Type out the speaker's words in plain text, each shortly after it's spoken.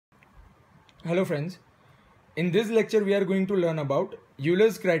Hello friends, in this lecture we are going to learn about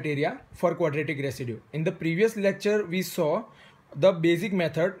Euler's criteria for quadratic residue. In the previous lecture we saw the basic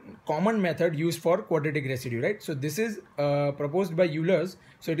method, common method used for quadratic residue, right? So this is proposed by Euler's,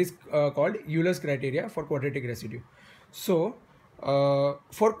 so it is called Euler's criteria for quadratic residue. So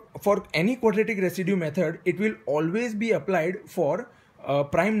for any quadratic residue method, it will always be applied for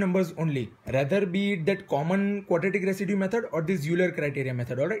prime numbers only, rather be it that common quadratic residue method or this Euler criteria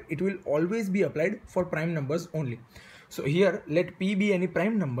method. Alright, it will always be applied for prime numbers only. So here let p be any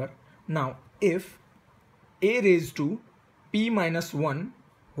prime number. Now if a raised to p minus 1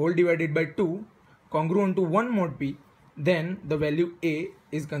 whole divided by 2 congruent to 1 mod p, then the value a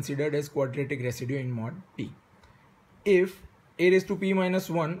is considered as quadratic residue in mod p. If a raised to p minus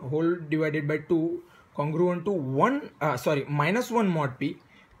 1 whole divided by 2 congruent to minus 1 mod p,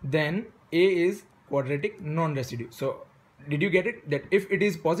 then a is quadratic non-residue. So did you get it? That if it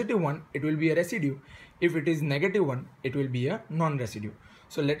is positive 1, it will be a residue. If it is negative 1, it will be a non-residue.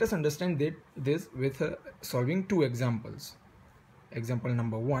 So let us understand this with solving two examples. Example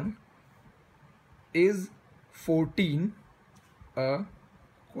number 1, is 14 a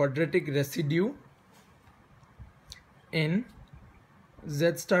quadratic residue in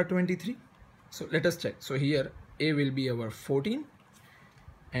Z star 23? So let us check. So here a will be our 14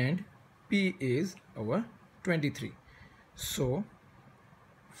 and p is our 23. So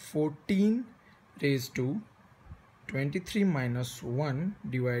 14 raised to 23 minus 1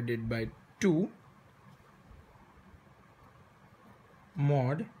 divided by 2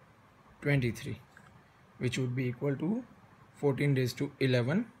 mod 23, which would be equal to 14 raised to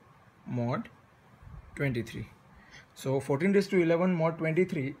 11 mod 23. So 14 raised to 11 mod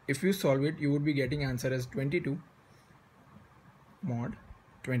 23, if you solve it, you would be getting answer as 22 mod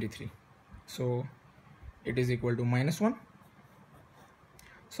 23. So it is equal to minus 1.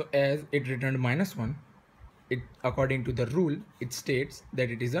 So as it returned minus 1, it according to the rule, it states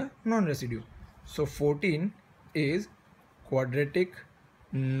that it is a non-residue. So 14 is quadratic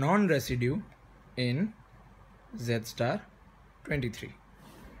non-residue in Z star 23.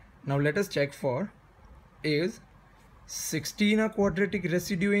 Now let us check for is 16 a quadratic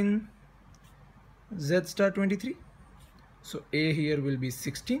residue in Z star 23. So a here will be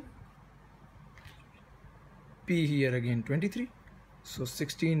 16, p here again 23. So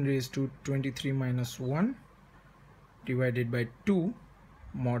 16 raised to 23 minus 1 divided by 2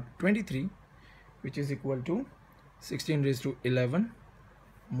 mod 23, which is equal to 16 raised to 11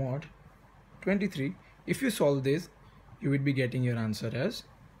 mod 23. If you solve this, you will be getting your answer as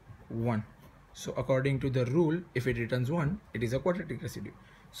 1. So according to the rule, if it returns 1, it is a quadratic residue.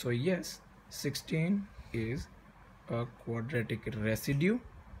 So yes, 16 is a quadratic residue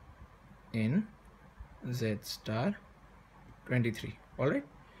in Z star 23. Alright.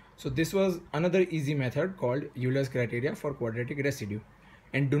 So this was another easy method called Euler's criteria for quadratic residue.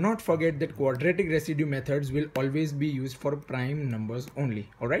 And do not forget that quadratic residue methods will always be used for prime numbers only.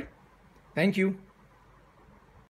 Alright. Thank you.